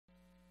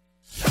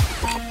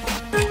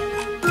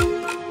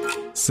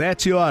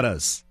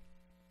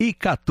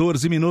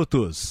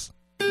7h14.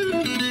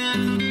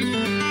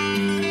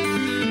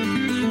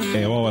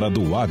 É hora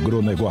do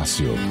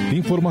agronegócio.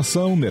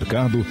 Informação,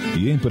 mercado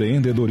e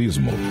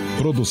empreendedorismo.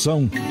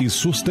 Produção e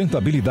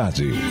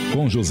sustentabilidade.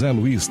 Com José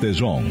Luiz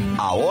Tejon.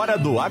 A hora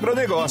do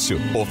agronegócio.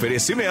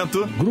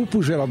 Oferecimento.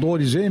 Grupo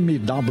Geradores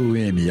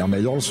MWM, a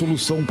melhor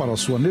solução para a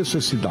sua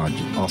necessidade.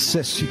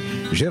 Acesse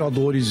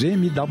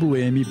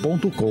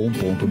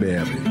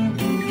geradoresmwm.com.br.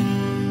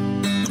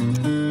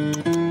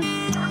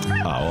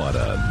 A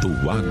hora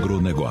do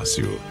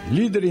agronegócio.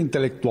 Líder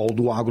intelectual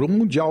do agro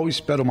mundial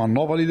espera uma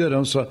nova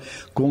liderança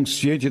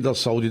consciente da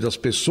saúde das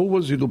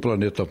pessoas e do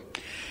planeta.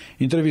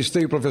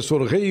 Entrevistei o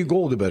professor Ray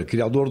Goldberg,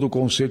 criador do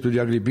conceito de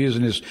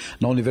agribusiness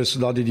na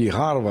Universidade de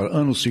Harvard,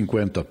 anos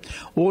 50.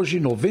 Hoje,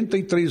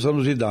 93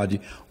 anos de idade,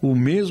 o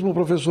mesmo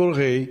professor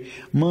Ray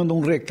manda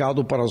um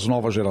recado para as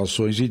novas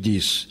gerações e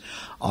diz: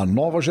 a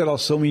nova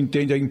geração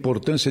entende a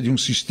importância de um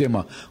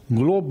sistema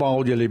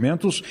global de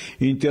alimentos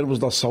em termos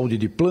da saúde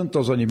de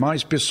plantas,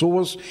 animais,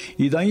 pessoas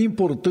e da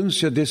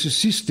importância desse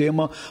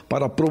sistema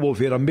para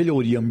promover a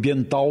melhoria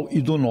ambiental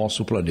e do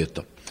nosso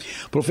planeta.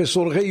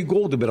 Professor Ray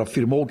Goldberg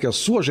afirmou que a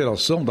sua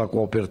geração, da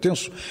qual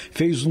pertenço,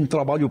 fez um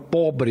trabalho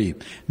pobre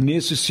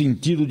nesse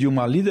sentido de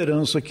uma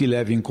liderança que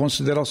leve em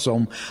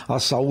consideração a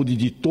saúde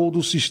de todo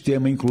o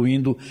sistema,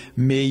 incluindo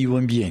meio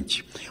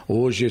ambiente.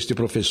 Hoje, este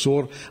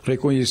professor,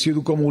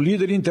 reconhecido como o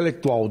líder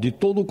intelectual de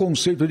todo o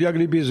conceito de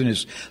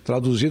agribusiness,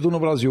 traduzido no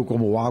Brasil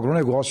como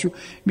agronegócio,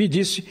 me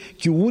disse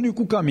que o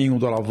único caminho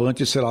do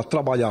avante será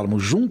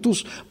trabalharmos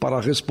juntos para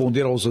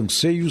responder aos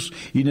anseios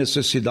e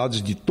necessidades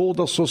de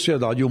toda a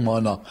sociedade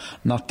humana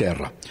na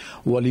Terra.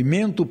 O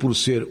alimento, por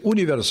ser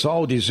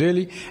universal, diz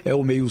ele, é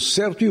o meio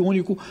certo e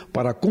único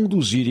para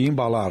conduzir e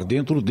embalar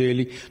dentro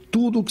dele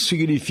tudo o que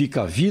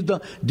significa vida,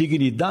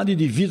 dignidade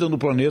de vida no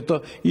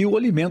planeta, e o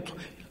alimento,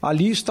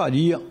 ali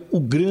estaria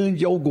o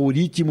grande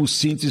algoritmo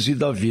síntese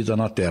da vida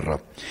na Terra.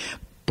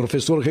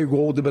 Professor Ray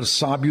Goldberg,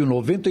 sábio,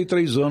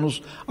 93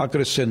 anos,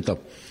 acrescenta: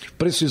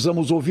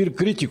 precisamos ouvir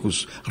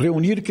críticos,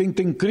 reunir quem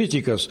tem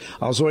críticas,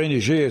 as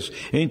ONGs,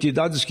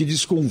 entidades que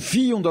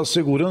desconfiam da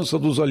segurança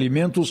dos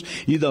alimentos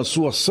e da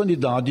sua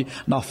sanidade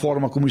na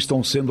forma como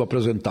estão sendo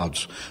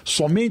apresentados.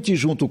 Somente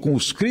junto com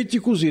os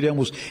críticos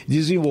iremos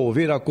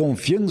desenvolver a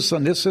confiança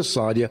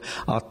necessária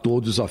a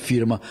todos,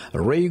 afirma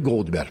Ray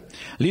Goldberg.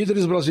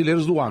 Líderes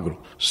brasileiros do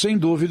agro. Sem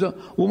dúvida,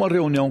 uma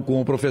reunião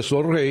com o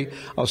professor Ray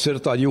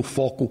acertaria o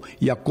foco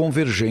e a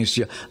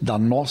convergência da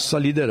nossa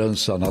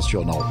liderança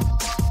nacional.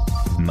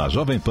 Na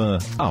Jovem Pan,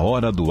 a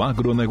hora do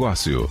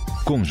agronegócio,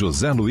 com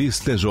José Luiz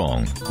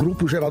Tejon.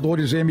 Grupo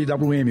Geradores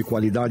MWM,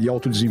 qualidade e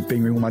alto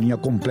desempenho em uma linha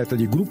completa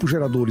de grupos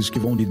geradores que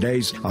vão de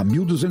 10 a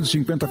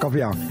 1.250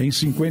 kVA em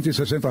 50 e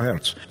 60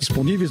 Hz.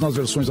 Disponíveis nas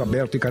versões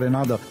aberta e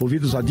carenada,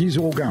 ouvidos a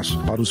diesel ou gás,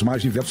 para os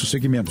mais diversos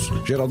segmentos.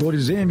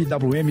 Geradores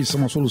MWM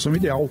são a solução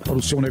ideal para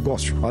o seu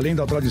negócio. Além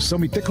da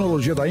tradição e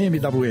tecnologia da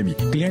MWM,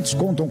 clientes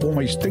contam com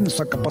uma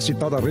extensa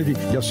capacitada rede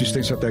de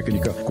assistência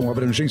técnica, com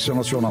abrangência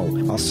nacional.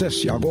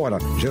 Acesse agora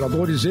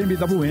geradoresmwm.com.br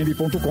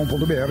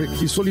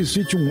e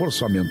solicite um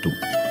orçamento.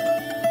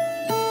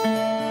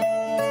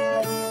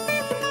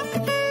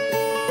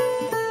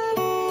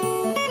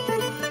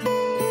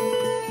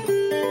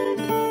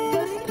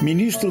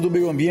 Ministro do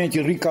Meio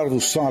Ambiente, Ricardo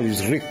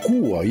Salles,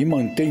 recua e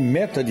mantém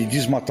meta de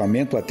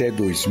desmatamento até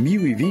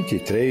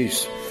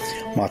 2023.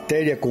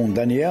 Matéria com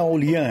Daniel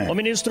Lian. O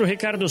ministro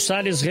Ricardo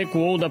Salles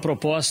recuou da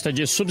proposta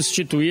de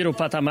substituir o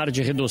patamar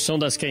de redução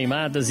das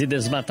queimadas e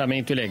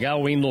desmatamento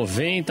ilegal em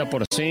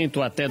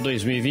 90% até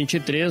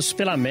 2023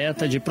 pela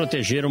meta de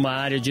proteger uma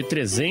área de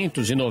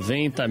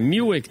 390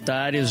 mil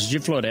hectares de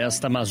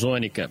floresta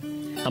amazônica.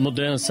 A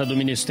mudança do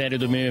Ministério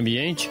do Meio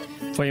Ambiente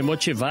foi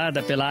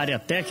motivada pela área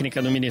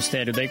técnica do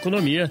Ministério da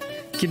Economia,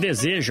 que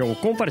deseja o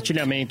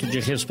compartilhamento de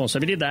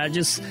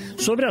responsabilidades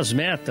sobre as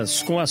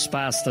metas com as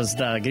pastas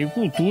da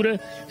Agricultura,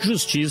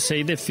 Justiça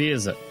e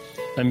Defesa.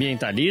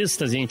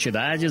 Ambientalistas e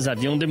entidades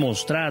haviam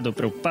demonstrado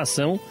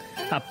preocupação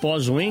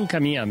após o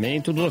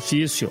encaminhamento do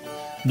ofício.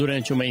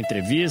 Durante uma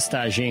entrevista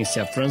à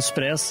agência France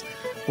Press,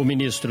 o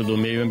ministro do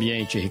Meio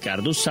Ambiente,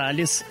 Ricardo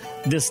Salles,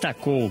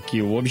 destacou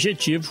que o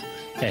objetivo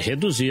é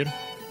reduzir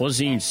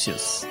os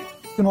índices.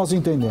 Nós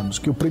entendemos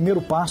que o primeiro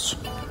passo,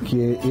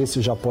 que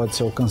esse já pode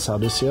ser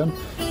alcançado esse ano,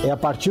 é a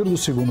partir do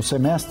segundo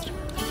semestre,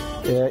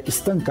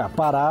 estancar,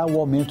 parar o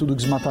aumento do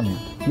desmatamento.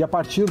 E a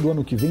partir do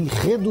ano que vem,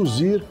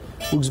 reduzir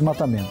o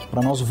desmatamento,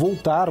 para nós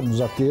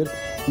voltarmos a ter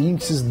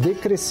índices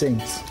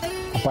decrescentes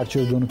a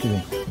partir do ano que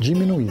vem,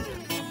 diminuir.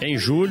 Em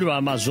julho, a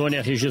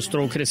Amazônia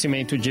registrou um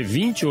crescimento de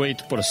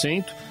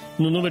 28%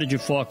 no número de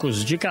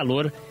focos de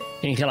calor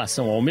em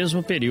relação ao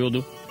mesmo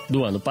período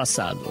do ano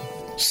passado.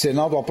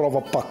 Senado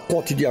aprova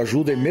pacote de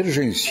ajuda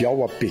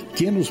emergencial a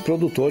pequenos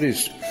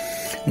produtores.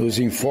 Nos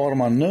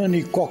informa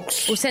Nani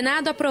Cox. O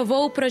Senado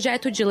aprovou o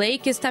projeto de lei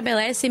que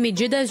estabelece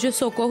medidas de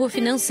socorro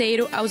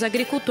financeiro aos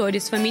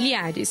agricultores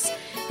familiares.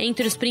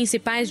 Entre os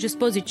principais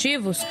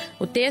dispositivos,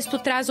 o texto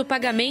traz o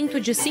pagamento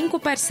de 5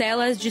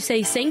 parcelas de R$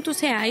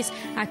 600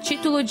 a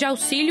título de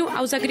auxílio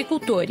aos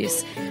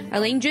agricultores.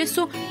 Além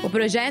disso, o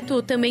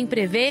projeto também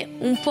prevê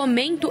um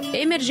fomento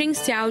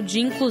emergencial de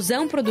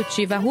inclusão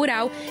produtiva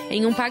rural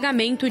em um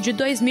pagamento de R$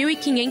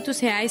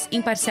 2.500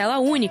 em parcela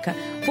única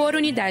por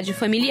unidade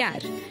familiar.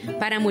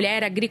 Para a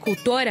mulher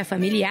agricultora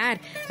familiar,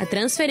 a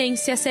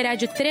transferência será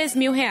de R$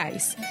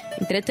 3.000.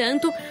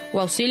 Entretanto, o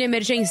auxílio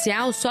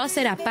emergencial só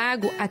será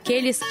pago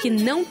àqueles que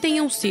não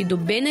tenham sido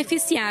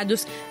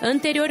beneficiados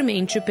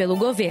anteriormente pelo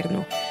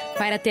governo.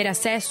 Para ter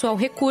acesso ao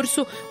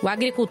recurso, o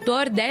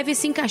agricultor deve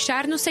se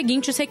encaixar nos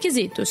seguintes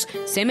requisitos,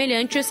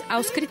 semelhantes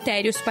aos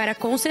critérios para a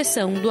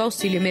concessão do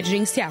auxílio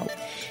emergencial.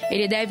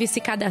 Ele deve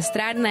se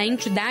cadastrar na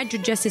entidade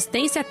de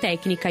assistência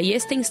técnica e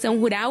extensão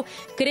rural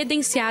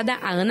credenciada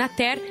à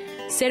Anater,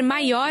 ser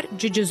maior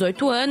de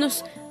 18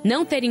 anos,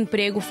 não ter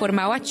emprego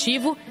formal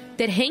ativo,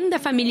 ter renda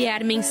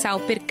familiar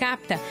mensal per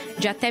capita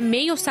de até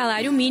meio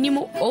salário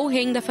mínimo ou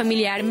renda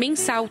familiar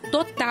mensal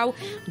total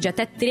de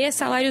até 3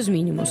 salários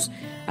mínimos.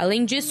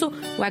 Além disso,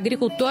 o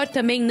agricultor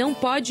também não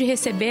pode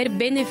receber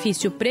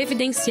benefício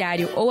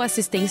previdenciário ou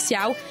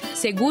assistencial,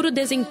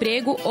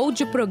 seguro-desemprego ou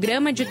de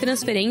programa de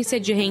transferência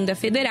de renda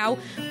federal,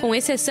 com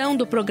exceção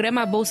do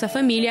programa Bolsa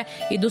Família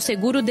e do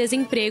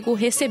seguro-desemprego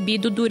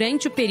recebido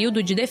durante o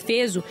período de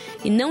defeso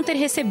e não ter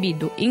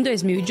recebido, em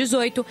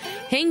 2018,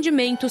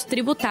 rendimentos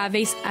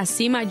tributáveis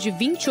acima de R$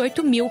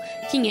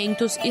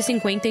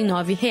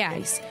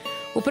 28.559.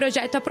 O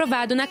projeto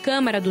aprovado na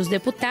Câmara dos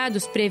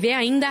Deputados prevê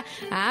ainda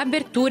a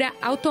abertura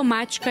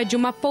automática de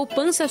uma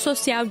poupança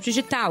social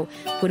digital,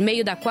 por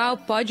meio da qual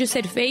pode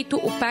ser feito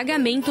o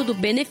pagamento do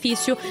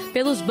benefício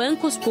pelos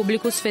bancos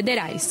públicos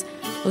federais.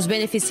 Os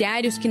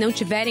beneficiários que não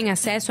tiverem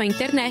acesso à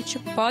internet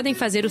podem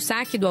fazer o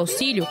saque do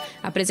auxílio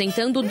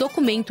apresentando o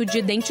documento de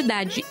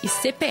identidade e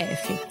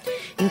CPF.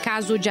 Em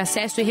caso de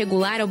acesso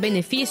irregular ao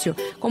benefício,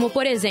 como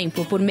por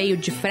exemplo por meio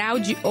de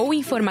fraude ou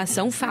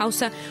informação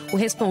falsa, o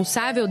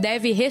responsável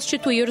deve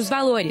restituir os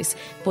valores,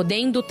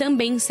 podendo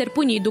também ser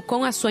punido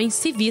com ações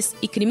civis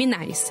e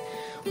criminais.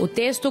 O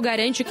texto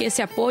garante que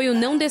esse apoio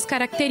não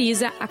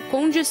descaracteriza a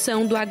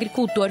condição do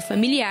agricultor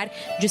familiar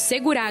de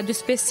segurado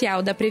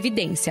especial da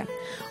Previdência.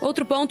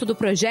 Outro ponto do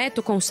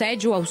projeto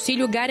concede o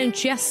auxílio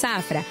Garantia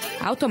Safra,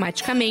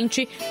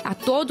 automaticamente, a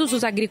todos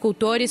os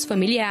agricultores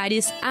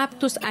familiares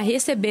aptos a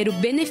receber o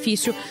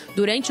benefício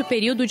durante o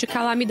período de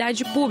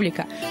calamidade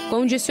pública,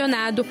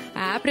 condicionado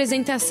à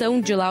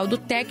apresentação de laudo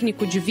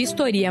técnico de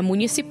vistoria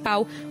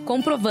municipal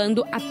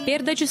comprovando a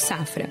perda de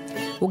safra.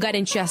 O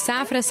Garantia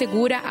Safra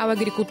assegura ao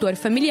agricultor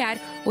familiar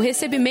o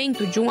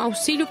recebimento de um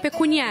auxílio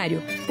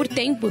pecuniário por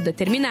tempo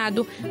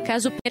determinado,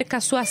 caso perca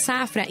sua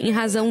safra em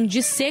razão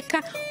de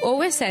seca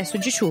ou excesso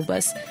de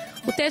chuvas.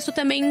 O texto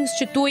também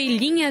institui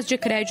linhas de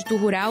crédito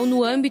rural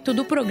no âmbito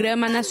do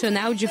Programa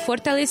Nacional de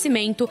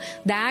Fortalecimento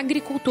da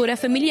Agricultura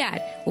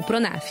Familiar, o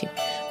PRONAF.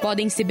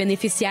 Podem se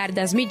beneficiar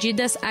das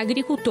medidas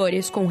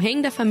agricultores com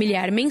renda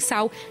familiar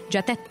mensal de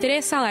até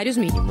 3 salários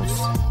mínimos.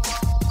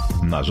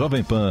 Na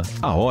Jovem Pan,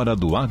 a hora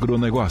do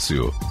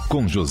agronegócio,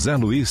 com José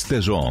Luiz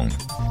Tejon.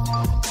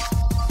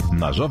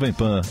 Na Jovem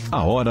Pan,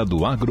 a hora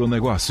do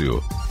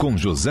agronegócio, com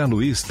José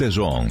Luiz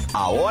Tejon.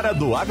 A hora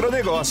do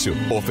agronegócio.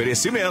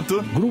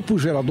 Oferecimento. Grupo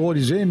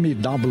Geradores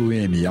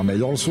MWM, a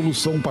melhor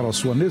solução para a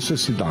sua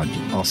necessidade.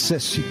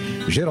 Acesse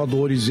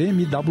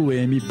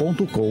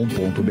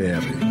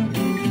geradoresmwm.com.br.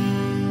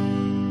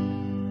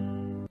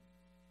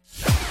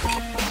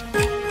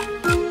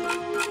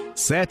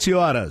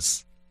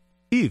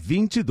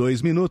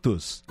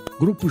 7h22.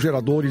 Grupo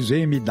Geradores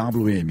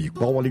MWM.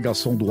 Qual a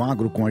ligação do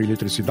agro com a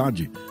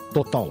eletricidade?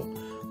 Total.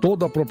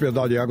 Toda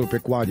propriedade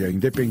agropecuária,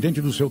 independente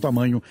do seu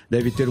tamanho,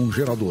 deve ter um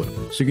gerador.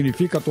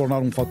 Significa tornar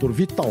um fator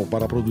vital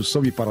para a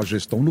produção e para a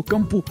gestão no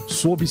campo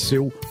sob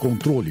seu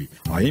controle.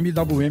 A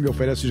MWM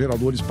oferece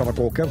geradores para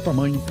qualquer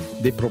tamanho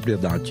de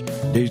propriedade,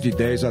 desde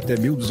 10 até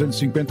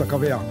 1.250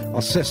 kVA.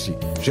 Acesse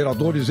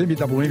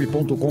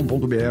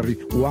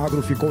geradoresmwm.com.br. O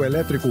agro ficou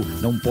elétrico,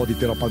 não pode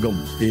ter apagão.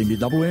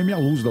 MWM, a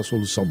luz da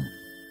solução.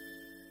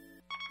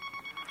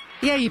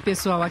 E aí,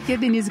 pessoal, aqui é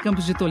Denise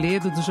Campos de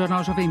Toledo, do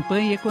Jornal Jovem Pan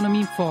e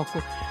Economia em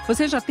Foco.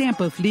 Você já tem a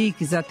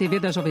Panflix, a TV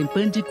da Jovem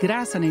Pan de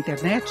graça na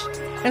internet?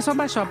 É só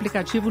baixar o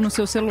aplicativo no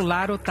seu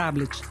celular ou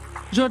tablet.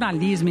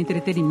 Jornalismo,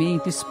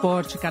 entretenimento,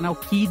 esporte, canal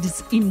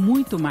Kids e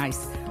muito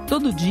mais.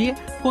 Todo dia,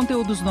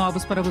 conteúdos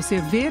novos para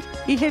você ver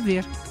e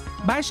rever.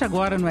 Baixe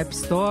agora no App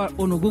Store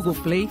ou no Google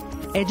Play,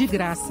 é de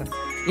graça.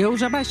 Eu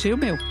já baixei o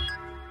meu.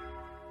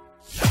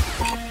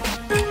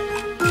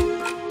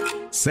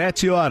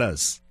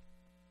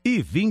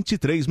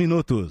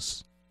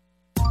 7h23.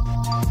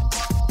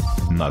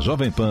 Na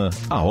Jovem Pan,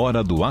 a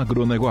hora do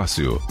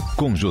agronegócio,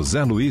 com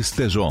José Luiz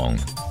Tejon.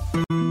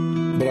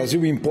 O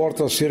Brasil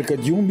importa cerca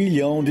de 1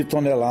 milhão de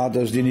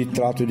toneladas de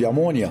nitrato de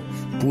amônia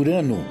por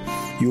ano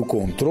e o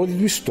controle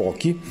do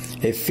estoque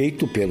é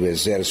feito pelo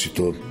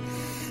Exército.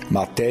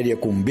 Matéria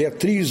com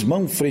Beatriz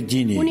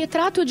Manfredini. O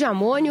nitrato de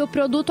amônio,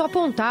 produto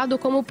apontado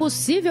como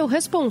possível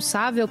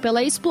responsável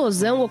pela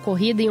explosão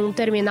ocorrida em um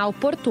terminal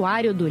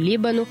portuário do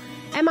Líbano,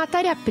 é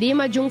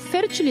matéria-prima de um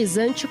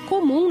fertilizante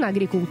comum na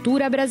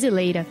agricultura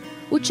brasileira,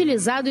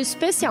 utilizado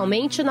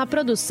especialmente na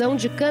produção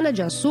de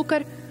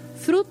cana-de-açúcar,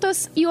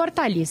 frutas e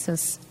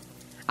hortaliças.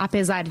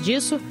 Apesar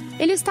disso,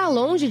 ele está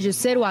longe de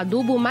ser o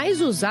adubo mais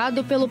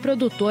usado pelo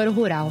produtor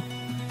rural.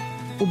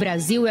 O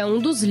Brasil é um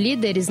dos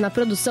líderes na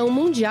produção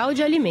mundial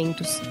de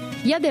alimentos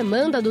e a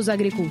demanda dos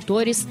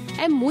agricultores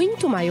é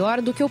muito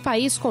maior do que o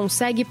país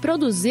consegue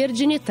produzir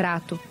de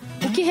nitrato,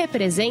 o que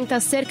representa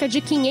cerca de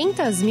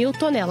 500 mil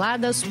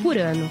toneladas por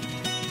ano.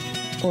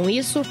 Com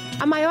isso,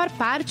 a maior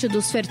parte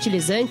dos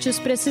fertilizantes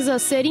precisa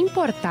ser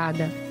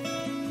importada.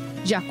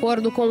 De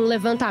acordo com um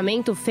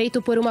levantamento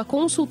feito por uma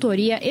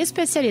consultoria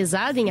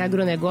especializada em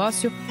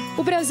agronegócio,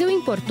 o Brasil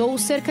importou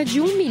cerca de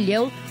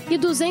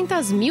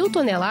 1.200.000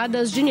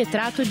 toneladas de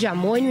nitrato de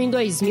amônio em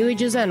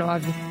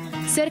 2019,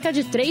 cerca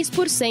de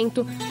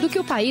 3% do que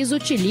o país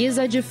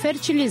utiliza de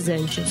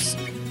fertilizantes.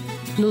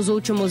 Nos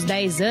últimos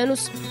 10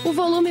 anos, o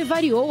volume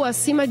variou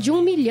acima de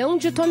 1 milhão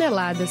de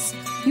toneladas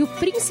e o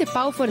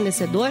principal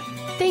fornecedor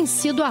tem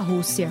sido a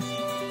Rússia.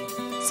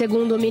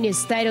 Segundo o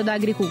Ministério da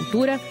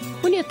Agricultura,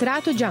 o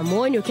nitrato de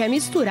amônio que é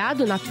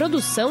misturado na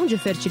produção de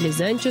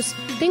fertilizantes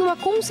tem uma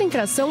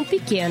concentração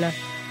pequena,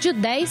 de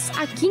 10%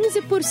 a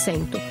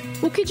 15%,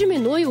 o que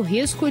diminui o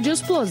risco de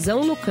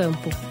explosão no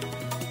campo.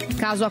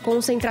 Caso a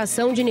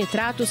concentração de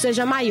nitrato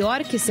seja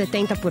maior que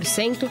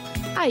 70%,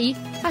 aí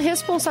a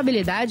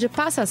responsabilidade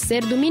passa a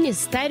ser do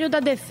Ministério da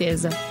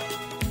Defesa.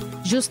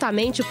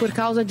 Justamente por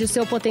causa de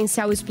seu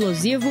potencial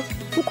explosivo,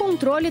 o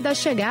controle da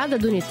chegada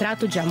do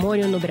nitrato de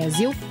amônio no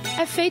Brasil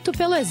é feito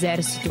pelo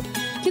Exército,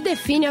 que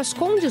define as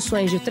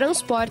condições de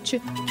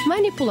transporte,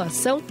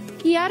 manipulação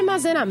e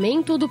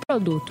armazenamento do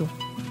produto.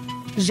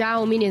 Já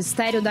ao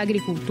Ministério da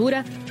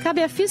Agricultura,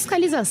 cabe a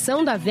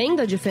fiscalização da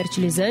venda de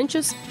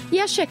fertilizantes e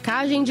a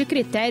checagem de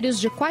critérios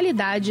de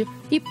qualidade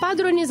e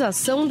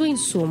padronização do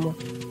insumo.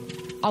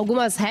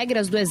 Algumas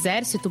regras do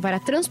Exército para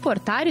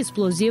transportar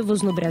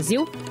explosivos no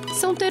Brasil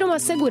são ter uma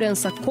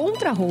segurança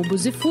contra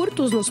roubos e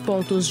furtos nos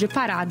pontos de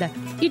parada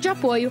e de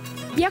apoio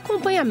e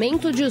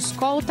acompanhamento de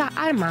escolta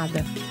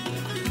armada.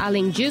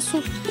 Além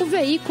disso, o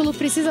veículo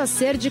precisa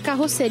ser de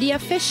carroceria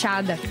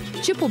fechada,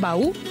 tipo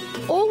baú,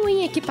 ou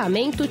em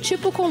equipamento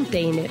tipo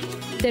container,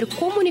 ter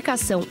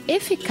comunicação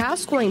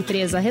eficaz com a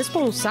empresa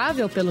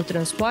responsável pelo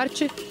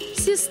transporte,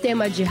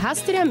 sistema de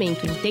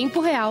rastreamento em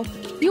tempo real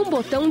e um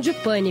botão de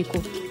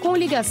pânico, com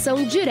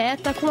ligação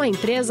direta com a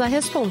empresa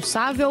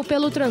responsável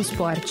pelo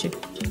transporte.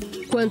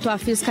 Quanto à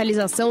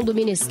fiscalização do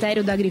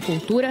Ministério da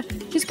Agricultura,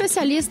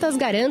 especialistas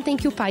garantem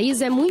que o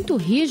país é muito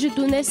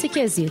rígido nesse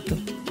quesito.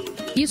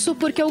 Isso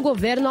porque o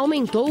governo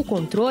aumentou o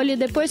controle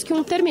depois que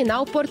um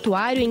terminal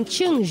portuário em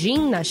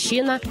Tianjin, na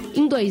China,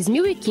 em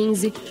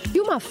 2015, e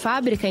uma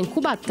fábrica em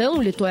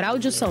Cubatão, litoral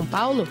de São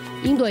Paulo,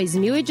 em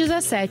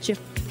 2017,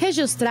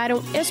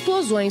 registraram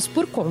explosões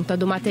por conta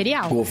do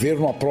material. O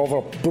governo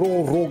aprova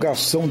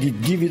prorrogação de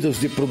dívidas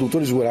de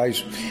produtores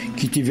rurais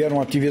que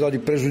tiveram atividade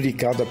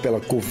prejudicada pela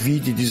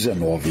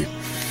Covid-19.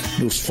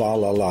 Nos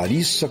fala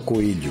Larissa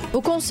Coelho.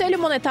 O Conselho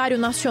Monetário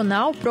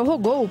Nacional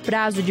prorrogou o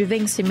prazo de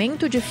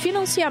vencimento de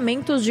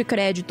financiamentos de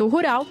crédito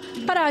rural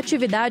para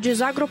atividades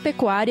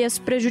agropecuárias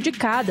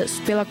prejudicadas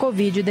pela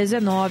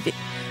Covid-19.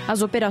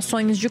 As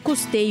operações de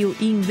custeio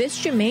e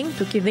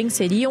investimento que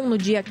venceriam no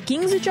dia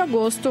 15 de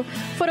agosto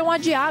foram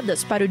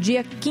adiadas para o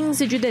dia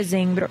 15 de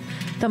dezembro.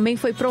 Também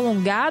foi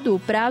prolongado o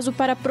prazo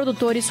para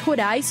produtores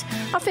rurais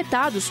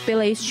afetados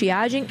pela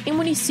estiagem em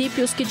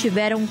municípios que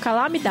tiveram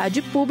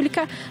calamidade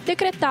pública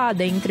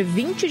decretada entre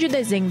 20 de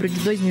dezembro de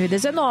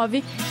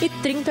 2019 e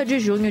 30 de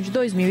junho de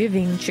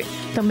 2020.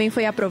 Também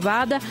foi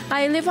aprovada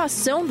a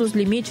elevação dos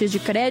limites de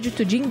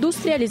crédito de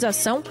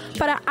industrialização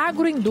para a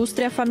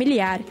agroindústria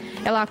familiar.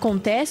 Ela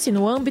acontece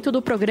no âmbito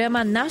do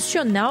Programa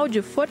Nacional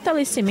de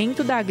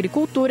Fortalecimento da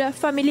Agricultura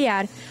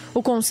Familiar.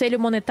 O Conselho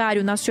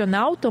Monetário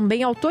Nacional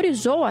também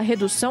autorizou a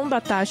redução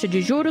da taxa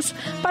de juros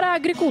para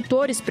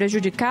agricultores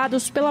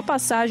prejudicados pela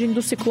passagem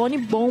do ciclone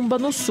Bomba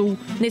no sul.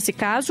 Nesse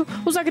caso,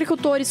 os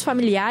agricultores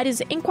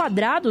familiares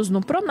enquadrados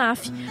no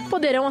Pronaf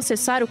poderão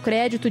acessar o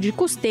crédito de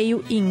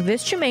custeio e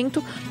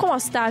investimento com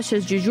as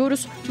taxas de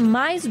juros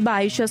mais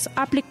baixas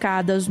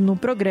aplicadas no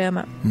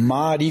programa.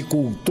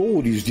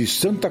 Maricultores de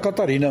Santa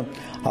Catarina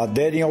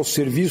aderem ao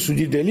serviço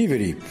de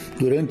delivery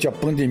durante a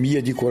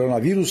pandemia de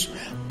coronavírus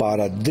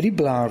para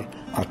driblar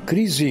a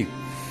crise.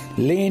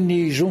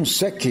 Lene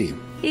Junsec.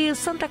 E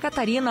Santa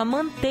Catarina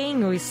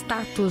mantém o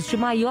status de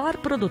maior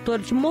produtor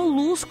de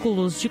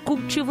molúsculos de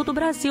cultivo do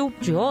Brasil,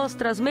 de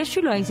ostras,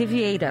 mexilhões e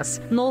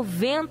vieiras.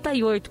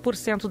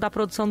 98% da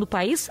produção do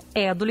país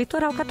é do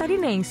litoral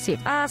catarinense.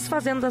 As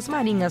fazendas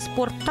marinhas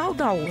Portal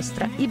da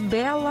Ostra e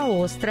Bela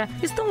Ostra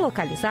estão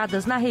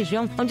localizadas na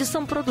região onde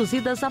são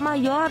produzidas a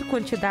maior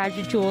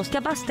quantidade de ostra que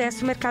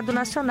abastece o mercado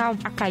nacional.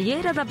 A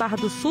Caieira da Barra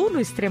do Sul,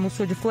 no extremo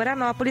sul de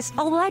Florianópolis,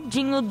 ao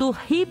ladinho do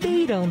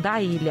Ribeirão da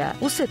Ilha.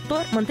 O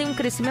setor mantém um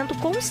crescimento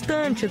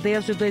constante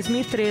desde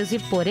 2013,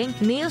 porém,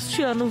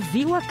 neste ano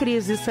viu a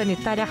crise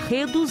sanitária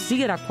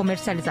reduzir a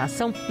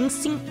comercialização em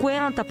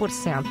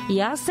 50%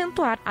 e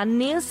acentuar a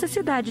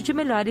necessidade de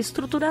melhor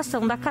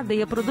estruturação da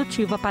cadeia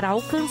produtiva para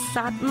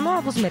alcançar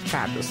novos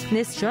mercados.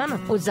 Neste ano,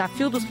 o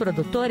desafio dos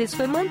produtores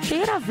foi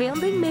manter a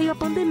venda em meio à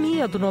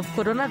pandemia do novo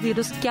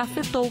coronavírus, que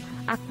afetou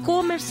a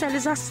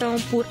comercialização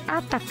por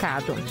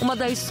atacado. Uma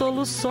das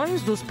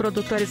soluções dos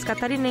produtores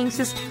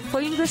catarinenses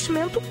foi o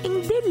investimento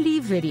em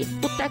delivery.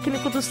 O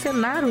técnico do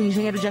Senar, o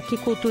engenheiro de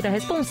aquicultura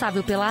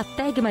responsável pela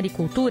Ateg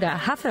Maricultura,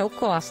 Rafael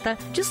Costa,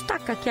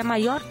 destaca que a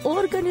maior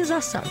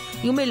organização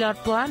e o melhor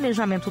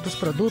planejamento dos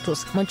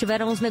produtos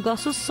mantiveram os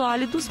negócios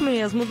sólidos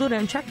mesmo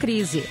durante a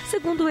crise.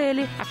 Segundo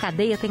ele, a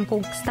cadeia tem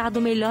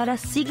conquistado melhora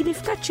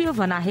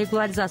significativa na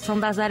regularização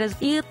das áreas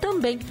e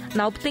também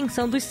na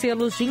obtenção dos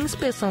selos de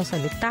inspeção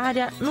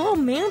sanitária, no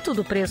aumento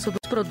do preço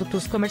dos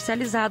produtos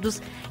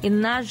comercializados e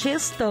na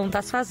gestão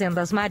das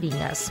fazendas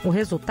marinhas. O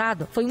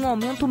resultado foi um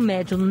aumento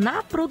médio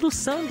na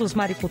produção dos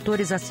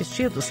maricultores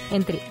assistidos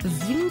entre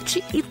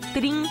 20% e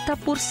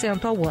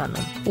 30% ao ano.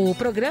 O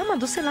programa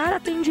do Senar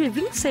atende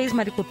 26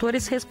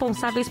 maricultores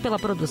responsáveis pela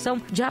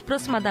produção de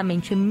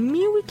aproximadamente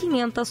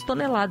 1.500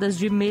 toneladas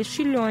de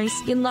mexilhões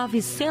e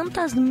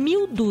 900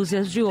 mil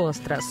dúzias de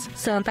ostras.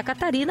 Santa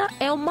Catarina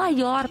é o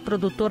maior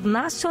produtor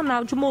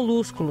nacional de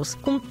molúsculos,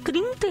 com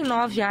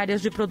 39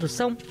 áreas de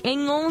produção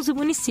em 11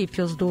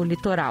 municípios do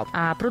litoral.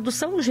 A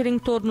produção gira em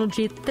torno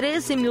de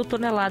 13 mil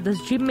toneladas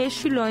de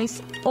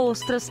mexilhões,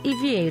 ostras e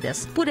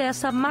vieiras. Por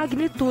essa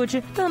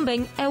magnitude,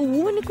 também é o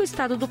único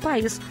estado do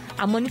país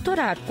a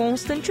monitorar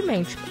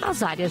constantemente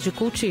as áreas de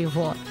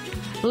cultivo.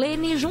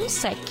 Lene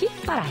Junsec,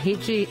 para a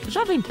Rede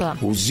Jovem Pan.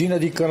 Usina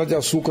de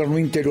cana-de-açúcar no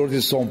interior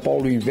de São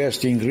Paulo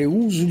investe em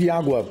reuso de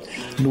água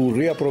no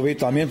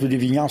reaproveitamento de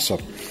vinhaça.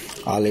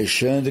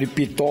 Alexandre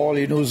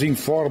Pitoli nos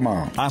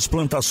informa. As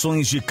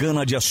plantações de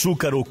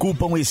cana-de-açúcar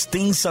ocupam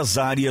extensas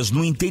áreas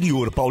no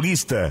interior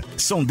paulista.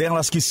 São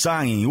delas que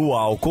saem o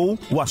álcool,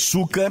 o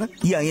açúcar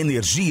e a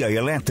energia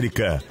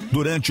elétrica.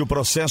 Durante o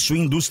processo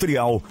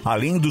industrial,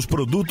 além dos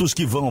produtos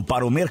que vão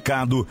para o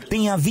mercado,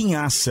 tem a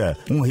vinhaça,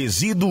 um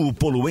resíduo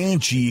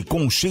poluente e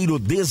com cheiro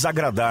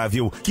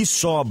desagradável que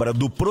sobra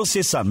do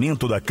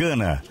processamento da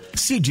cana.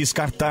 Se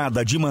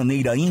descartada de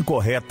maneira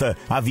incorreta,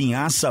 a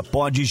vinhaça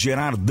pode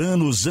gerar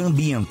danos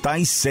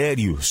ambientais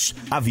sérios.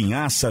 A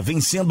vinhaça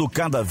vem sendo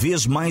cada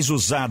vez mais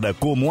usada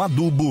como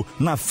adubo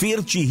na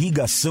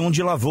fertirrigação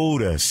de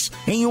lavouras.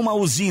 Em uma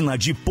usina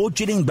de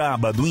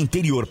Potirendaba, do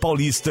interior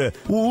paulista,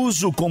 o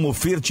uso como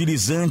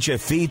fertilizante é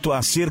feito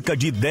há cerca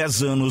de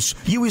 10 anos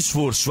e o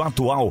esforço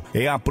atual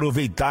é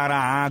aproveitar a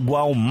água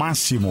ao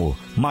máximo.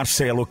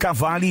 Marcelo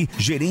Cavalli,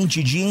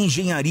 gerente de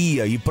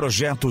engenharia e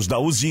projetos da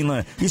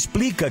usina,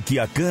 explica que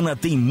a cana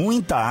tem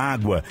muita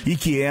água e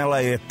que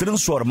ela é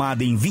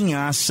transformada em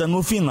vinhaça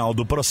no final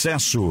do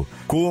processo.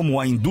 Como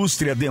a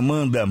indústria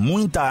demanda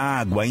muita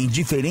água em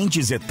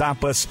diferentes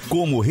etapas,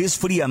 como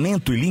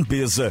resfriamento e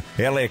limpeza,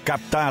 ela é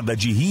captada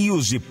de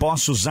rios e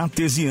poços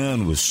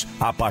artesianos.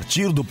 A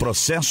partir do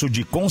processo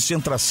de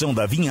concentração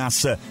da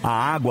vinhaça, a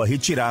água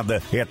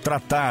retirada é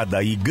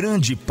tratada e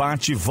grande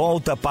parte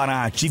volta para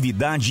a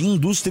atividade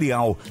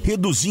industrial,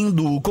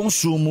 reduzindo o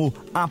consumo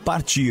a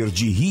partir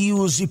de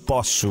rios e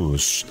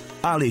poços.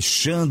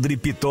 Alexandre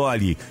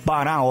Pitoli,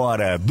 para a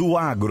Hora do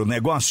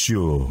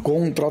Agronegócio.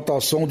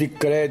 Contratação de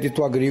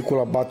crédito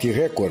agrícola bate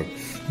recorde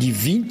de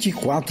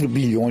 24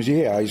 bilhões de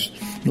reais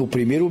no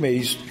primeiro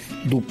mês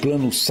do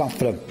Plano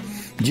Safra.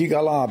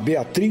 Diga lá,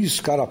 Beatriz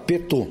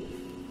Carapeto.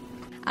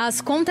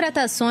 As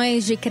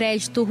contratações de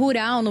crédito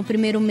rural no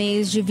primeiro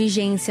mês de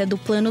vigência do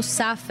Plano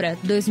Safra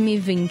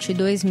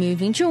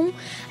 2020-2021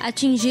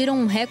 atingiram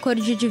um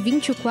recorde de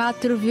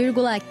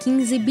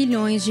 24,15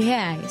 bilhões de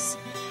reais.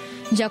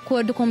 De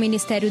acordo com o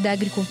Ministério da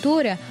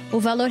Agricultura, o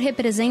valor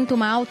representa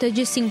uma alta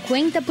de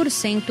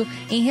 50%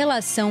 em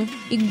relação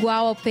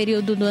igual ao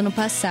período do ano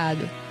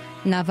passado.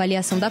 Na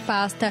avaliação da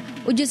pasta,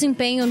 o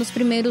desempenho nos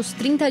primeiros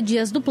 30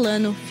 dias do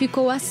plano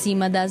ficou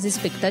acima das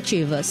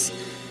expectativas.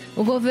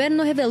 O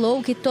governo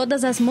revelou que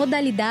todas as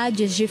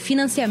modalidades de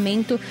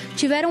financiamento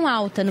tiveram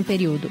alta no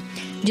período,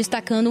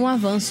 destacando um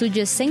avanço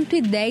de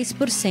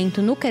 110%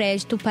 no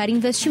crédito para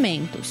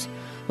investimentos,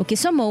 o que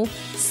somou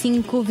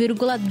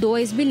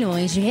 5,2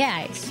 bilhões de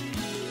reais.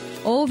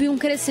 Houve um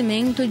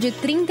crescimento de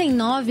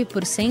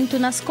 39%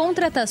 nas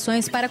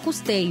contratações para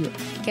custeio,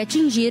 que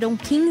atingiram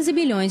 15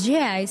 bilhões de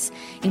reais,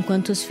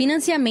 enquanto os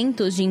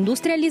financiamentos de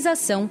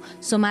industrialização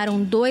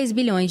somaram 2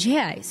 bilhões de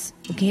reais,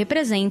 o que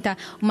representa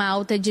uma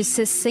alta de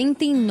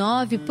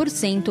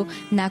 69%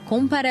 na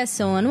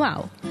comparação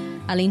anual.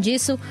 Além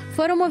disso,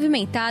 foram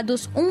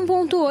movimentados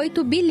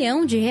 1,8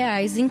 bilhão de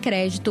reais em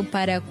crédito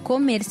para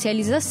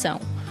comercialização,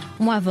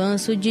 um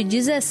avanço de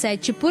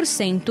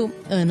 17%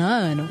 ano a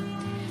ano.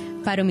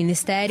 Para o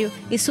Ministério,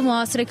 isso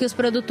mostra que os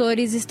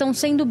produtores estão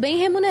sendo bem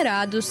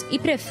remunerados e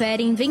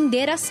preferem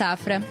vender a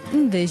safra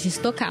em vez de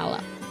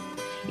estocá-la.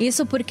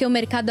 Isso porque o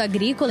mercado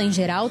agrícola em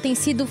geral tem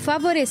sido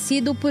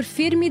favorecido por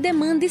firme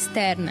demanda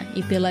externa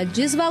e pela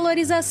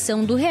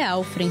desvalorização do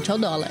real frente ao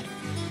dólar.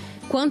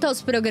 Quanto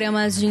aos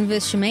programas de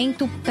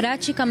investimento,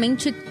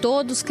 praticamente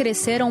todos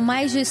cresceram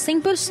mais de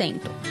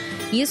 100%.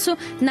 Isso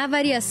na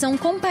variação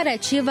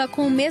comparativa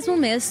com o mesmo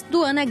mês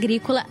do ano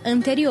agrícola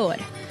anterior.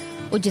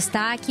 O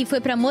destaque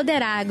foi para a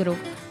Moderagro,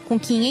 com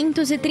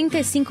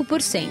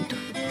 535%,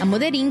 a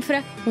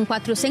Moderinfra, com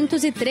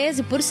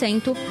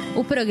 413%,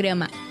 o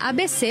programa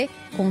ABC,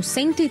 com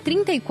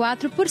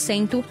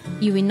 134%,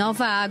 e o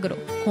Inova Agro,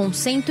 com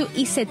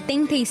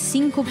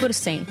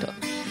 175%.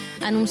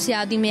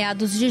 Anunciado em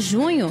meados de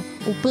junho,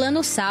 o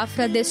Plano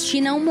Safra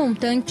destina um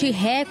montante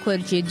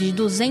recorde de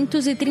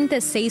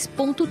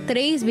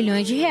 236,3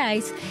 bilhões de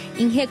reais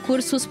em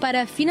recursos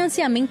para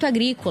financiamento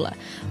agrícola,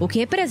 o que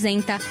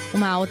representa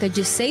uma alta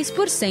de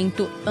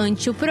 6%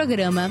 ante o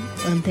programa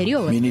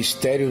anterior. O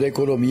Ministério da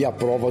Economia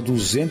aprova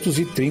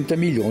 230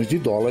 milhões de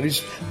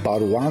dólares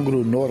para o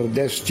agro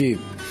nordeste.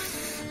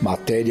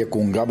 Matéria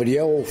com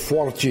Gabriel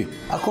Forte.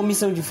 A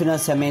Comissão de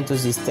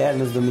Financiamentos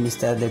Externos do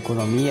Ministério da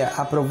Economia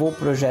aprovou o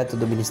projeto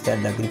do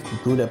Ministério da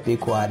Agricultura,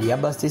 Pecuária e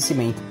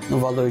Abastecimento no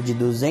valor de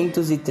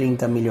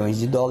 230 milhões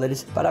de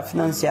dólares para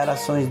financiar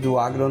ações do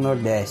agro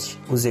nordeste.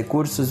 Os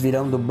recursos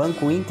virão do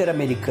Banco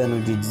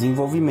Interamericano de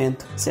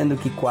Desenvolvimento, sendo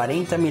que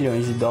 40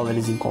 milhões de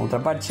dólares em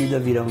contrapartida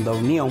virão da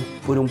União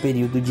por um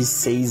período de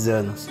 6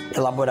 anos.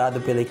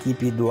 Elaborado pela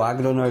equipe do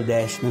Agro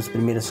Nordeste nos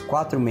primeiros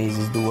 4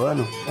 meses do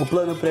ano, o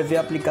plano prevê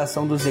a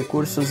aplicação dos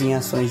recursos em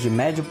ações de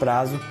médio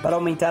prazo para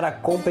aumentar a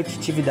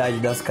competitividade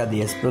das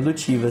cadeias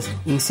produtivas,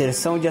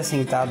 inserção de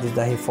assentados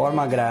da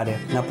reforma agrária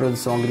na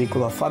produção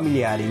agrícola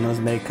familiar e nos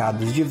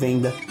mercados de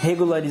venda,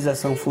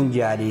 regularização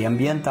fundiária e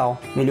ambiental,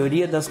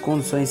 melhoria das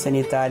condições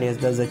sanitárias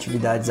das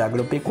atividades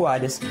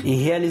agropecuárias e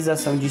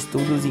realização de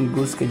estudos em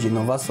busca de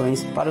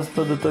inovações para os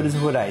produtores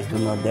rurais do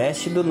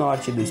Nordeste, do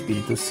Norte do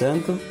Espírito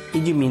Santo e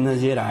de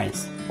Minas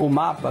Gerais. O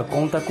mapa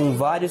conta com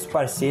vários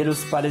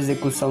parceiros para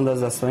execução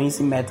das ações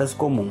e metas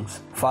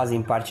comuns.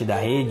 Fazem parte da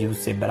rede o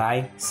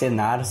Sebrae,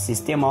 Senar,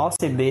 Sistema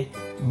OCB,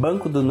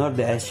 Banco do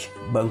Nordeste,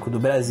 Banco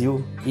do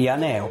Brasil e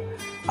ANEEL,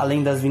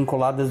 além das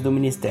vinculadas do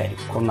Ministério,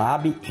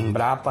 Conab,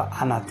 Embrapa,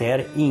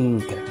 Anater e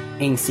INCRA.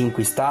 Em 5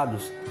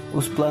 estados,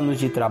 os planos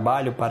de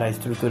trabalho para a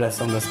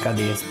estruturação das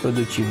cadeias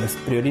produtivas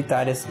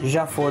prioritárias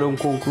já foram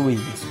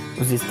concluídos.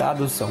 Os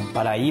estados são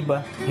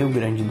Paraíba, Rio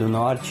Grande do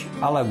Norte,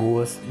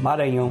 Alagoas,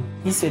 Maranhão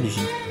e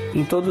Sergipe.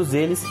 Em todos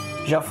eles,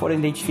 já foram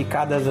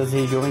identificadas as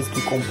regiões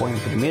que compõem o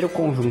primeiro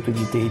conjunto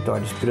de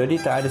territórios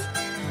prioritários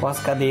com as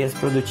cadeias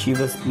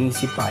produtivas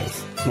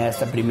principais.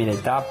 Nesta primeira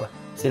etapa,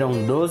 serão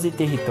 12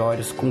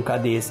 territórios com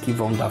cadeias que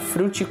vão da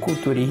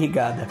fruticultura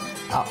irrigada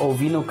à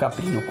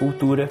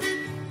ovino-caprinocultura,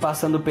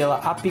 passando pela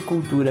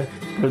apicultura,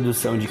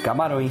 produção de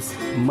camarões,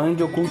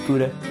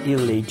 mandiocultura e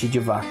leite de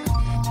vaca.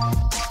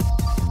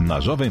 Na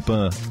Jovem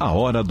Pan, a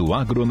hora do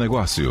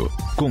agronegócio,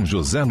 com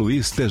José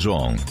Luiz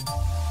Tejon.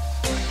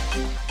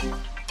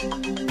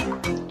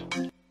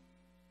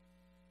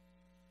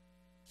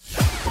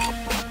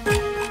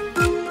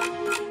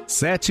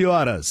 Sete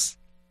horas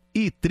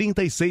e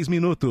 36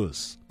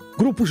 minutos.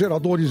 Grupos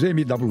geradores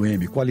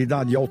MWM,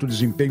 qualidade e alto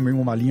desempenho em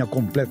uma linha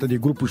completa de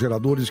grupos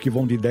geradores que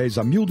vão de 10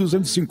 a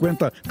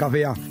 1250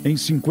 kVA em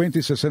 50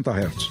 e 60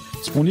 Hz.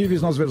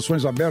 Disponíveis nas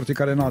versões aberta e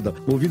carenada,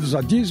 movidos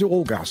a diesel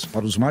ou gás,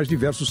 para os mais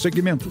diversos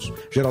segmentos.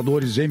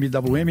 Geradores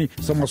MWM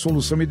são a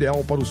solução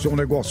ideal para o seu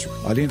negócio,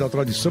 além da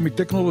tradição e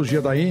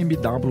tecnologia da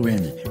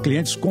MWM.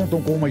 Clientes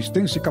contam com uma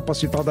extensa e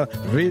capacitada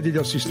rede de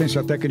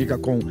assistência técnica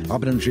com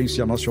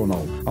abrangência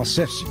nacional.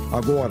 Acesse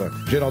agora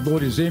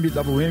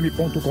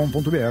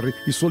geradoresmwm.com.br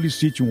e solicite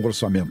um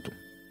orçamento.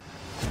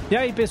 E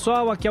aí,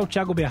 pessoal, aqui é o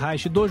Thiago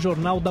Berraich do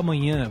Jornal da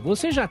Manhã.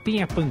 Você já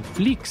tem a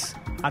Panflix?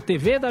 A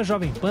TV da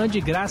Jovem Pan de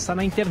graça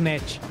na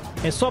internet.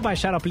 É só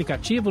baixar o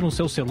aplicativo no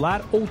seu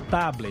celular ou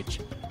tablet.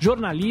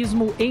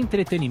 Jornalismo,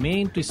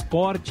 entretenimento,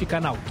 esporte,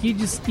 canal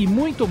Kids e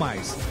muito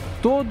mais.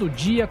 Todo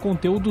dia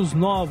conteúdos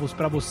novos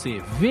para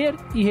você ver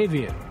e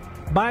rever.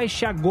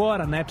 Baixe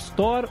agora na App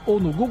Store ou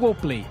no Google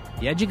Play.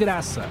 E é de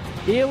graça.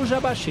 Eu já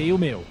baixei o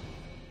meu.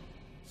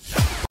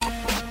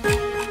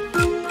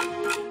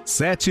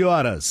 7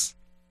 horas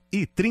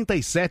e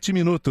 37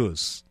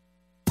 minutos.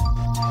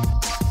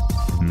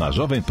 Na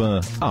Jovem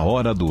Pan, a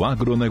hora do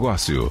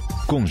agronegócio,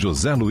 com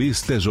José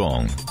Luiz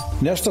Tejon.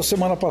 Nesta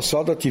semana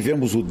passada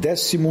tivemos o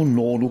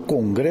 19º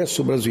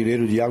Congresso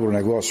Brasileiro de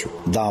Agronegócio,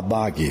 da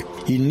ABAG,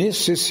 e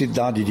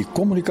necessidade de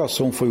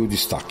comunicação foi o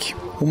destaque.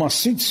 Uma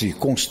síntese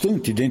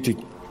constante dentre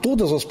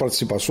todas as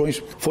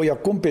participações foi a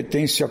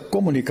competência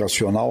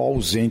comunicacional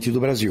ausente do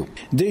Brasil.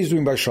 Desde o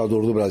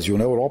embaixador do Brasil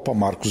na Europa,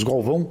 Marcos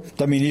Galvão,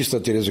 da ministra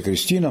Tereza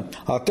Cristina,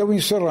 até o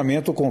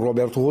encerramento com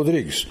Roberto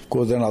Rodrigues,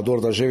 coordenador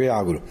da GV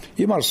Agro,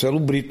 e Marcelo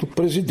Brito,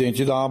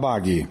 presidente da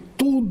ABAG.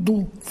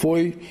 Tudo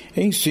foi,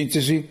 em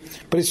síntese,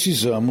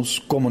 precisamos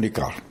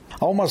comunicar.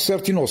 Há uma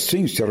certa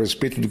inocência a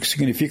respeito do que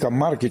significa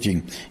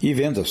marketing e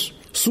vendas.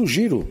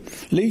 Sugiro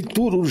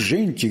leitura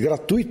urgente e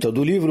gratuita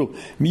do livro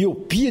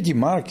Miopia de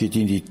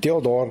Marketing, de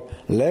Theodore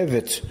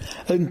Levitt.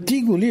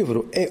 Antigo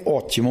livro, é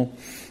ótimo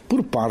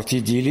por parte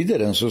de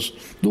lideranças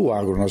do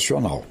agro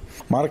nacional.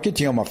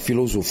 Marketing é uma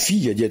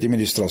filosofia de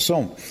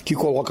administração que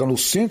coloca no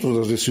centro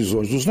das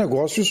decisões dos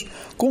negócios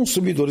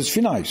consumidores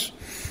finais.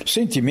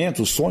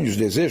 Sentimentos, sonhos,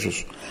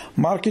 desejos.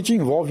 Marketing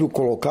envolve o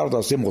colocar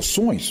das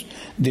emoções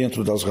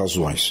dentro das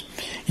razões.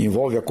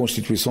 Envolve a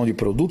constituição de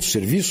produto,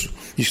 serviço,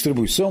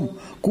 distribuição,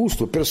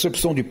 custo,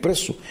 percepção de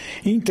preço,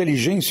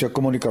 inteligência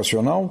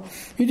comunicacional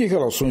e de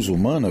relações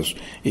humanas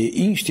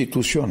e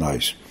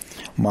institucionais.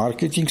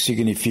 Marketing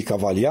significa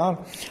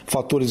avaliar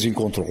fatores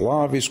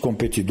incontroláveis,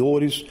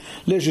 competidores,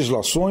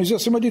 legislações e,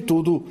 acima de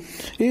tudo,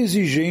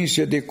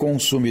 exigência de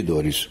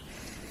consumidores.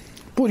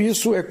 Por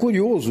isso, é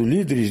curioso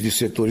líderes de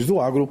setores do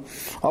agro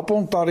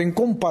apontarem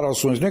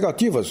comparações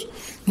negativas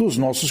dos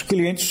nossos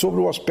clientes sobre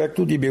o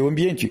aspecto de meio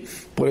ambiente,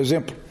 por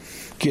exemplo,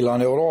 que lá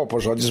na Europa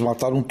já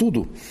desmataram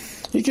tudo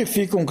e que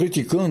ficam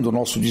criticando o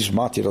nosso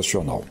desmate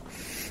irracional,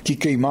 que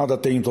queimada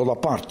tem em toda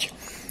parte.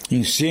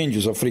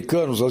 Incêndios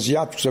africanos,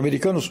 asiáticos,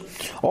 americanos,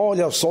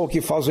 olha só o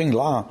que fazem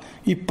lá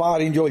e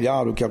parem de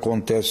olhar o que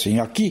acontece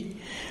aqui.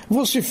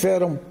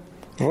 Vociferam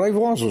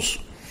raivosos.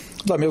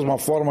 Da mesma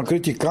forma,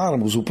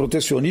 criticarmos o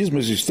protecionismo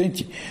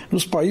existente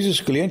nos países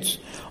clientes,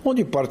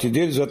 onde parte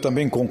deles é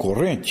também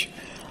concorrente.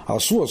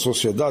 As suas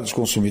sociedades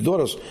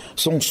consumidoras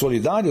são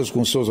solidárias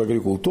com seus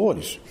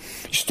agricultores.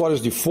 Histórias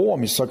de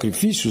fome,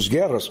 sacrifícios,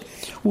 guerras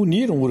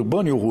uniram o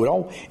urbano e o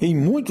rural em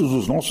muitos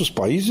dos nossos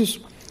países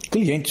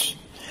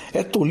clientes.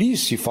 É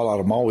tolice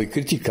falar mal e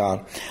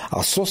criticar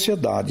as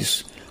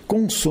sociedades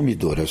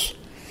consumidoras.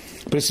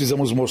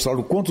 Precisamos mostrar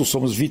o quanto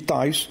somos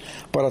vitais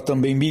para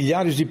também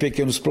milhares de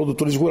pequenos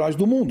produtores rurais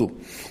do mundo,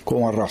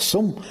 com a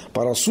ração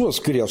para as suas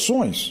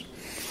criações.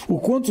 O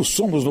quanto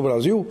somos no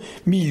Brasil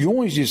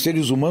milhões de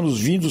seres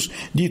humanos vindos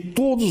de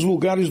todos os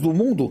lugares do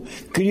mundo,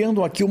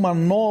 criando aqui uma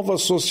nova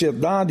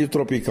sociedade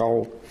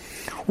tropical.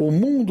 O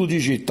mundo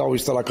digital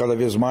estará cada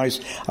vez mais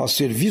a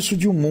serviço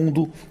de um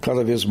mundo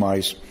cada vez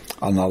mais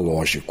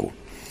analógico.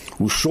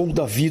 O show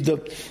da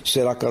vida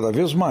será cada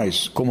vez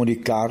mais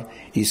comunicar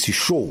esse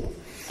show.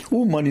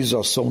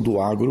 Humanização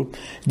do agro,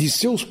 de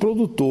seus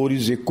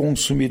produtores e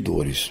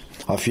consumidores.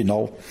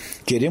 Afinal,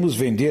 queremos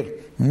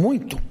vender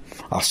muito,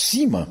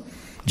 acima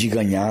de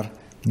ganhar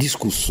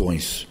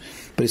discussões.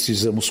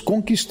 Precisamos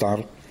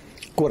conquistar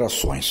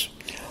corações.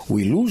 O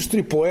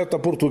ilustre poeta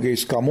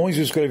português Camões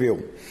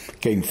escreveu: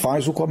 quem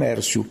faz o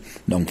comércio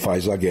não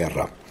faz a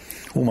guerra.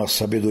 Uma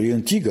sabedoria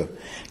antiga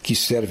que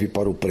serve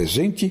para o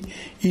presente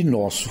e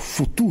nosso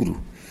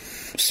futuro.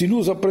 Se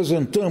nos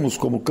apresentamos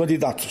como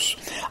candidatos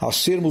a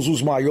sermos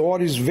os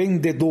maiores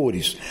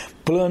vendedores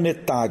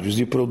planetários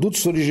de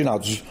produtos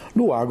originados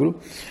no agro,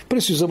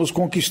 precisamos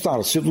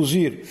conquistar,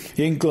 seduzir,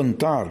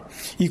 encantar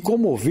e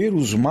comover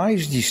os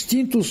mais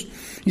distintos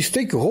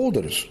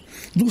stakeholders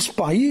dos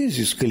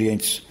países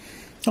clientes,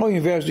 ao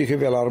invés de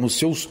revelarmos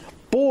seus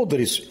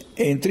podres,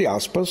 entre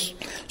aspas,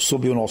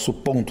 sob o nosso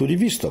ponto de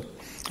vista.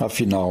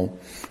 Afinal,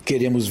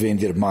 queremos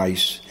vender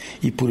mais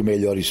e por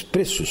melhores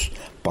preços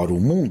para o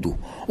mundo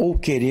ou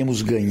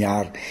queremos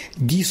ganhar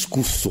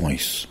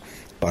discussões?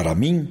 Para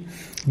mim,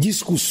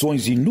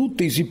 discussões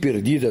inúteis e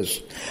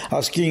perdidas,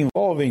 as que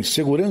envolvem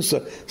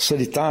segurança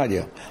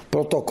sanitária,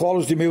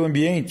 protocolos de meio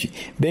ambiente,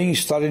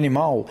 bem-estar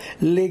animal,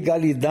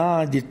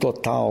 legalidade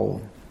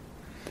total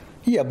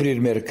e abrir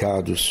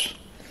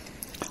mercados.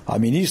 A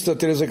ministra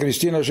Tereza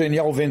Cristina,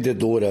 genial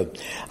vendedora,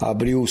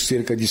 abriu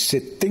cerca de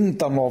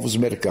 70 novos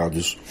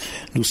mercados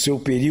no seu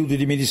período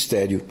de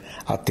ministério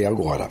até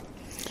agora.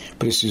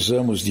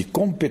 Precisamos de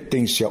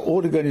competência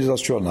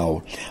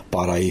organizacional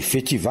para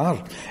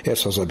efetivar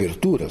essas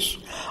aberturas,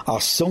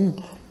 ação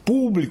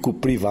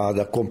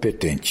público-privada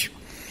competente.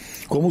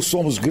 Como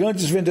somos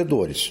grandes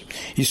vendedores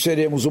e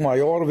seremos o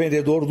maior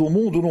vendedor do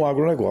mundo no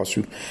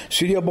agronegócio,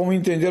 seria bom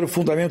entender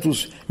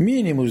fundamentos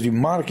mínimos de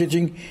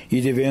marketing e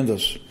de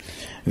vendas.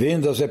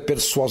 Vendas é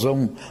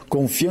persuasão,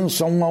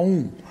 confiança 1 a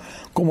 1,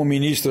 como a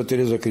ministra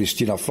Tereza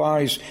Cristina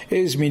faz,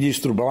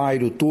 ex-ministro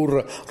Blairo,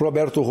 Turra,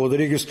 Roberto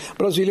Rodrigues,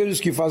 brasileiros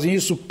que fazem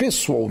isso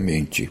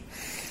pessoalmente.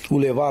 O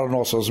levar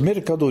nossas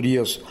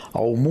mercadorias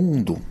ao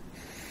mundo.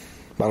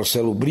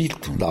 Marcelo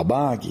Brito, da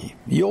BAG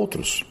e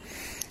outros.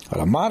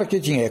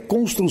 Marketing é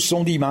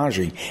construção de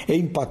imagem, é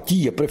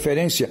empatia,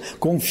 preferência,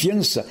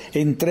 confiança,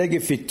 entrega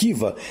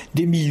efetiva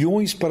de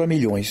milhões para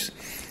milhões.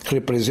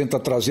 Representa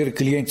trazer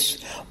clientes,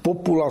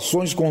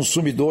 populações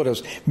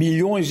consumidoras,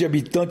 milhões de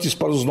habitantes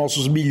para os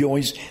nossos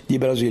milhões de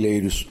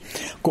brasileiros.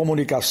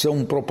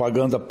 Comunicação,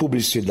 propaganda,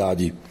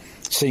 publicidade,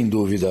 sem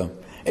dúvida,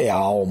 é a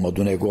alma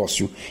do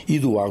negócio e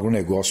do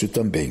agronegócio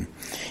também.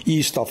 E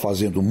está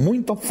fazendo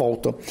muita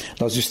falta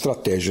nas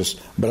estratégias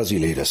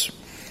brasileiras.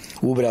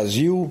 O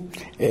Brasil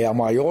é a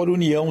maior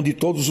união de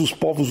todos os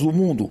povos do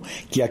mundo,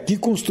 que aqui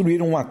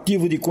construíram um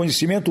ativo de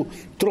conhecimento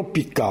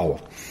tropical.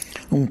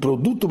 Um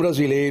produto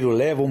brasileiro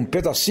leva um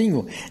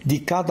pedacinho de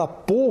cada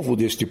povo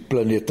deste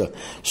planeta.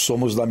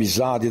 Somos da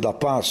amizade e da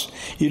paz,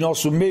 e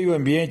nosso meio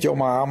ambiente é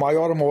a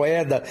maior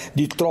moeda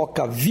de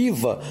troca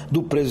viva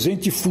do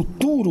presente e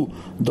futuro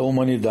da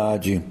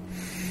humanidade.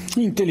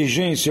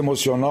 Inteligência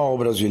emocional,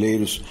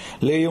 brasileiros.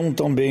 Leiam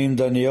também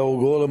Daniel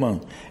Goleman.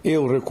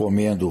 Eu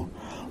recomendo.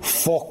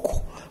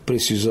 Foco.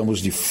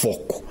 Precisamos de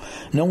foco.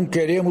 Não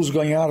queremos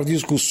ganhar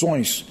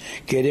discussões.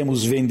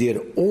 Queremos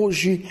vender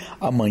hoje,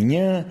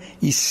 amanhã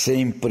e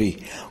sempre.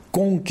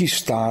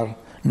 Conquistar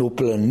no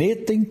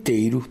planeta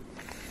inteiro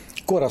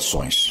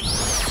corações.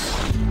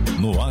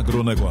 No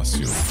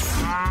agronegócio.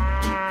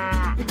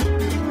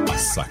 A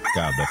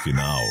sacada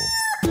final.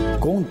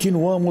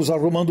 Continuamos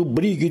arrumando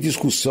briga e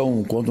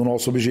discussão quando o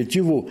nosso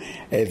objetivo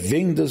é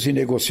vendas e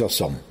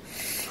negociação.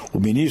 O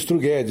ministro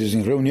Guedes,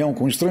 em reunião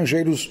com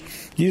estrangeiros,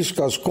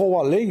 descascou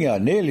a lenha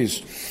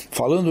neles,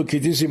 falando que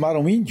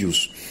dizimaram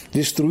índios,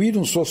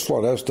 destruíram suas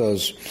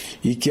florestas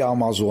e que a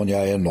Amazônia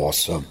é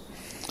nossa.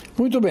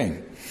 Muito bem,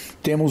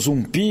 temos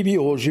um PIB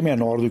hoje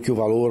menor do que o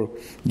valor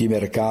de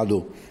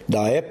mercado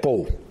da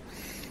Apple.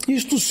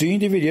 Isto sim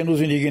deveria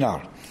nos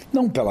indignar,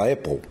 não pela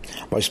Apple,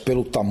 mas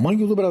pelo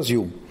tamanho do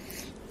Brasil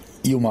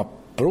e uma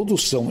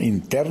produção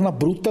interna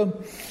bruta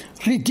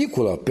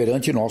ridícula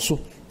perante nosso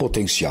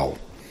potencial.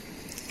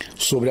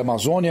 Sobre a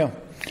Amazônia,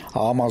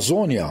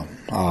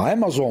 a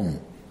Amazon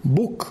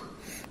Book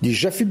de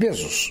Jeff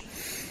Bezos,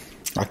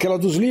 aquela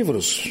dos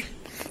livros,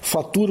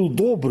 fatura o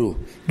dobro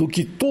do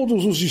que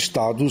todos os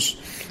estados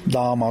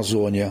da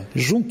Amazônia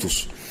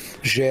juntos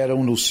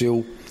geram no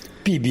seu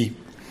PIB.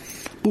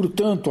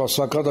 Portanto, a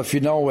sacada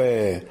final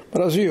é: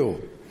 Brasil,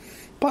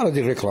 para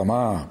de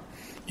reclamar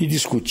e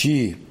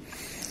discutir.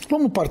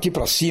 Vamos partir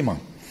para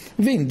cima,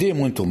 vender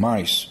muito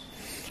mais,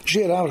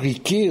 gerar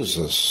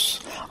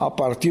riquezas a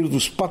partir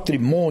dos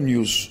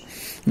patrimônios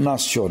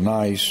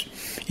nacionais.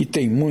 E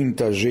tem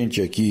muita gente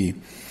aqui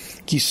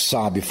que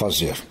sabe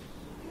fazer.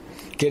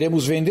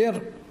 Queremos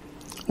vender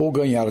ou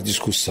ganhar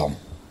discussão?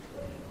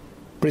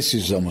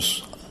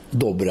 Precisamos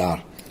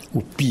dobrar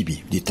o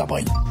PIB de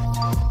tamanho.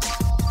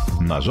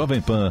 Na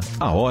Jovem Pan,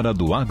 a hora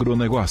do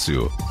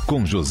agronegócio,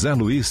 com José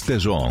Luiz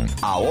Tejon.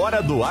 A hora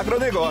do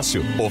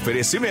agronegócio.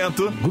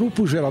 Oferecimento.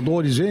 Grupo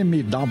Geradores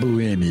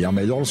MWM, a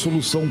melhor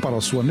solução para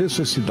a sua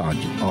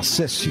necessidade.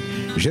 Acesse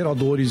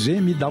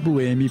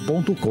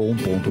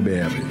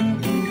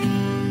geradoresmwm.com.br.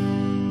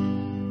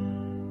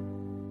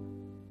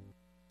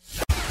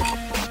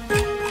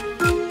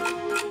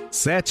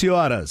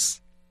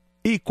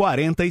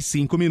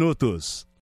 7h45.